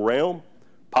spiritual realm,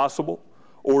 possible,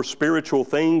 or spiritual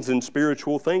things and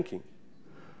spiritual thinking.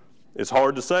 It's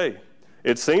hard to say.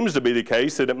 It seems to be the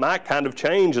case that it might kind of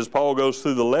change as Paul goes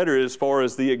through the letter as far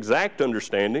as the exact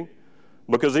understanding,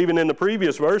 because even in the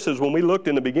previous verses, when we looked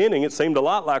in the beginning, it seemed a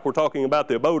lot like we're talking about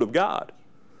the abode of God.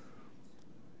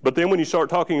 But then when you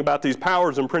start talking about these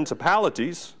powers and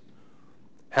principalities,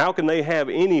 how can they have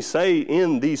any say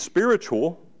in the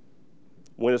spiritual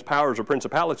when it's powers or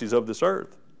principalities of this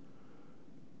earth?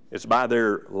 It's by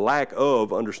their lack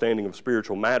of understanding of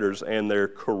spiritual matters and their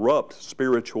corrupt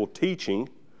spiritual teaching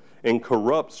and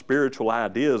corrupt spiritual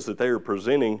ideas that they are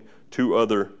presenting to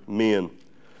other men.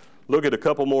 Look at a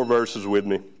couple more verses with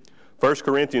me. 1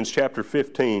 Corinthians chapter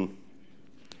 15.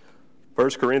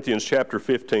 1 Corinthians chapter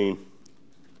 15,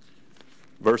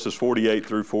 verses 48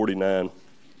 through 49.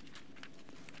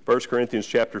 1 Corinthians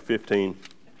chapter 15.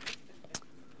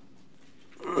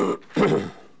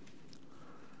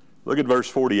 Look at verse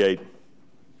 48.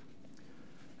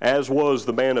 "As was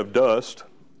the man of dust,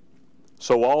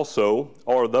 so also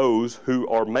are those who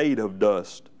are made of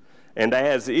dust. And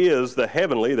as is the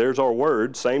heavenly," there's our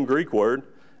word, same Greek word,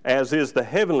 "as is the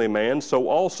heavenly man, so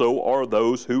also are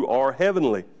those who are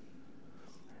heavenly.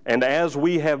 And as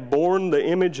we have borne the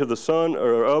image of the son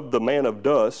or of the man of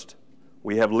dust,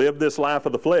 we have lived this life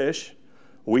of the flesh,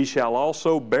 we shall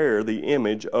also bear the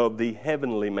image of the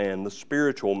heavenly man," the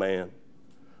spiritual man.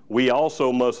 We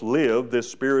also must live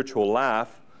this spiritual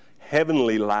life,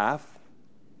 heavenly life.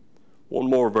 One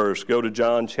more verse. Go to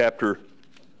John chapter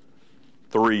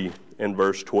 3 and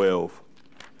verse 12.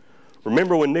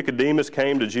 Remember when Nicodemus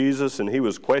came to Jesus and he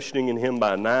was questioning him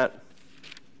by night?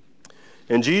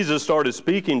 And Jesus started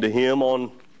speaking to him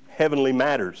on heavenly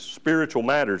matters, spiritual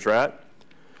matters, right?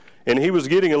 And he was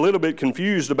getting a little bit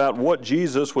confused about what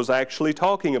Jesus was actually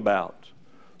talking about.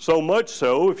 So much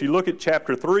so, if you look at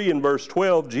chapter 3 and verse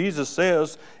 12, Jesus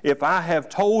says, "If I have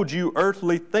told you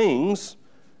earthly things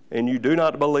and you do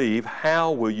not believe,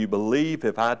 how will you believe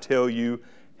if I tell you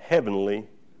heavenly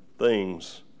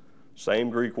things?" Same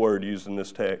Greek word used in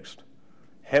this text.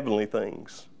 Heavenly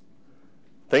things.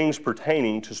 Things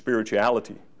pertaining to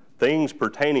spirituality. Things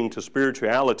pertaining to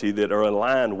spirituality that are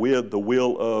aligned with the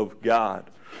will of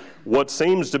God. What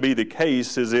seems to be the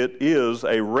case is it is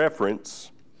a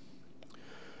reference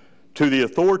to the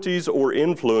authorities or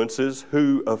influences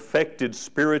who affected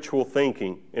spiritual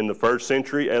thinking in the first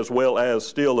century as well as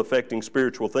still affecting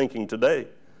spiritual thinking today.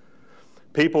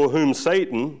 People whom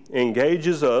Satan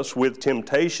engages us with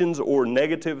temptations or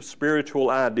negative spiritual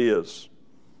ideas.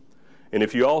 And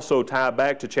if you also tie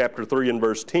back to chapter 3 and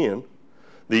verse 10,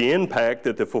 the impact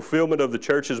that the fulfillment of the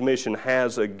church's mission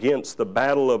has against the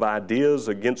battle of ideas,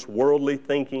 against worldly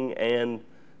thinking and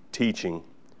teaching.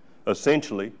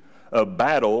 Essentially, a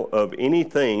battle of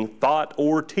anything, thought,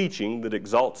 or teaching that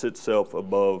exalts itself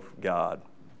above God.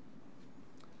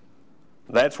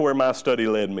 That's where my study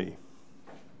led me.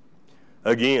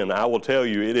 Again, I will tell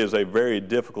you, it is a very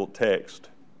difficult text.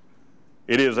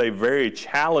 It is a very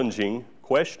challenging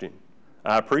question.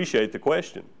 I appreciate the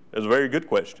question. It's a very good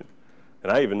question.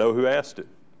 And I even know who asked it.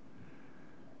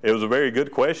 It was a very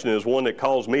good question. It's one that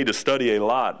caused me to study a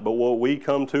lot. But what we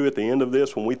come to at the end of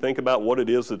this, when we think about what it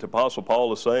is that the Apostle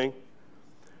Paul is saying,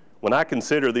 when I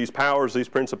consider these powers, these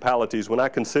principalities, when I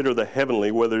consider the heavenly,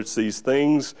 whether it's these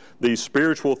things, these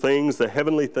spiritual things, the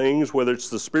heavenly things, whether it's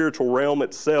the spiritual realm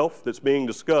itself that's being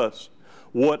discussed,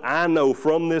 what I know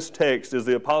from this text is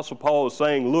the Apostle Paul is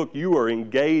saying, look, you are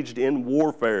engaged in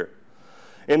warfare.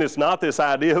 And it's not this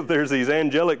idea of there's these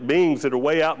angelic beings that are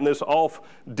way out in this off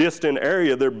distant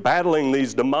area. They're battling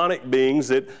these demonic beings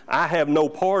that I have no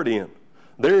part in.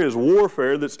 There is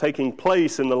warfare that's taking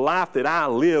place in the life that I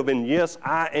live, and yes,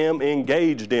 I am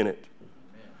engaged in it.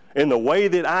 And the way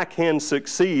that I can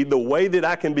succeed, the way that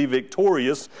I can be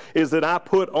victorious, is that I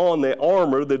put on the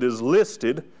armor that is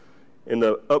listed in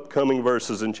the upcoming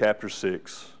verses in chapter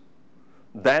 6.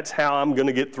 That's how I'm going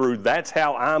to get through. That's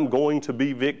how I'm going to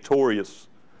be victorious.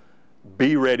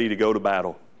 Be ready to go to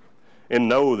battle. And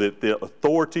know that the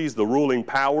authorities, the ruling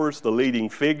powers, the leading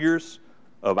figures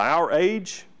of our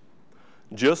age,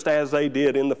 just as they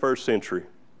did in the first century,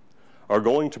 are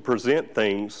going to present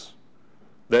things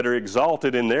that are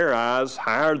exalted in their eyes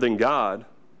higher than God,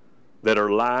 that are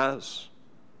lies,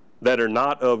 that are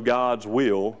not of God's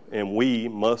will, and we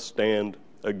must stand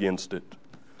against it.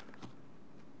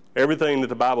 Everything that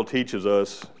the Bible teaches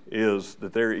us is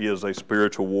that there is a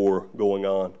spiritual war going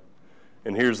on.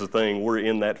 And here's the thing, we're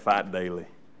in that fight daily.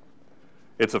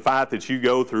 It's a fight that you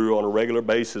go through on a regular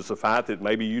basis, a fight that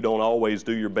maybe you don't always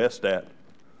do your best at.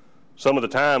 Some of the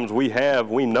times we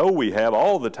know we have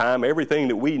all the time everything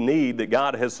that we need that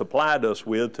God has supplied us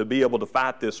with to be able to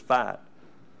fight this fight.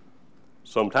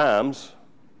 Sometimes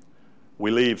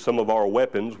we leave some of our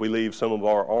weapons, we leave some of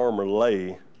our armor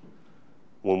lay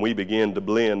when we begin to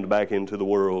blend back into the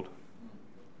world.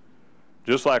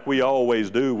 Just like we always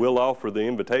do, we'll offer the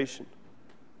invitation.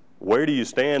 Where do you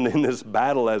stand in this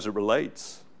battle as it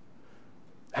relates?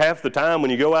 Half the time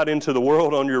when you go out into the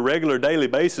world on your regular daily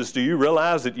basis, do you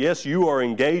realize that, yes, you are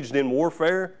engaged in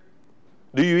warfare?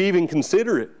 Do you even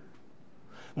consider it?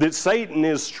 That Satan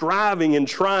is striving and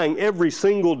trying every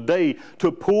single day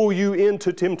to pull you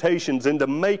into temptations and to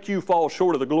make you fall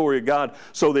short of the glory of God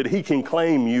so that he can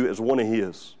claim you as one of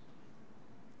his.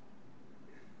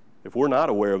 If we're not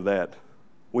aware of that,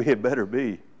 we had better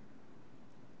be,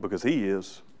 because he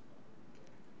is.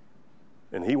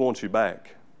 And he wants you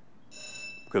back.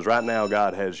 Because right now,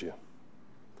 God has you.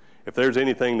 If there's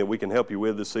anything that we can help you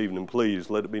with this evening, please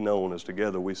let it be known as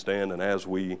together we stand and as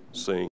we sing.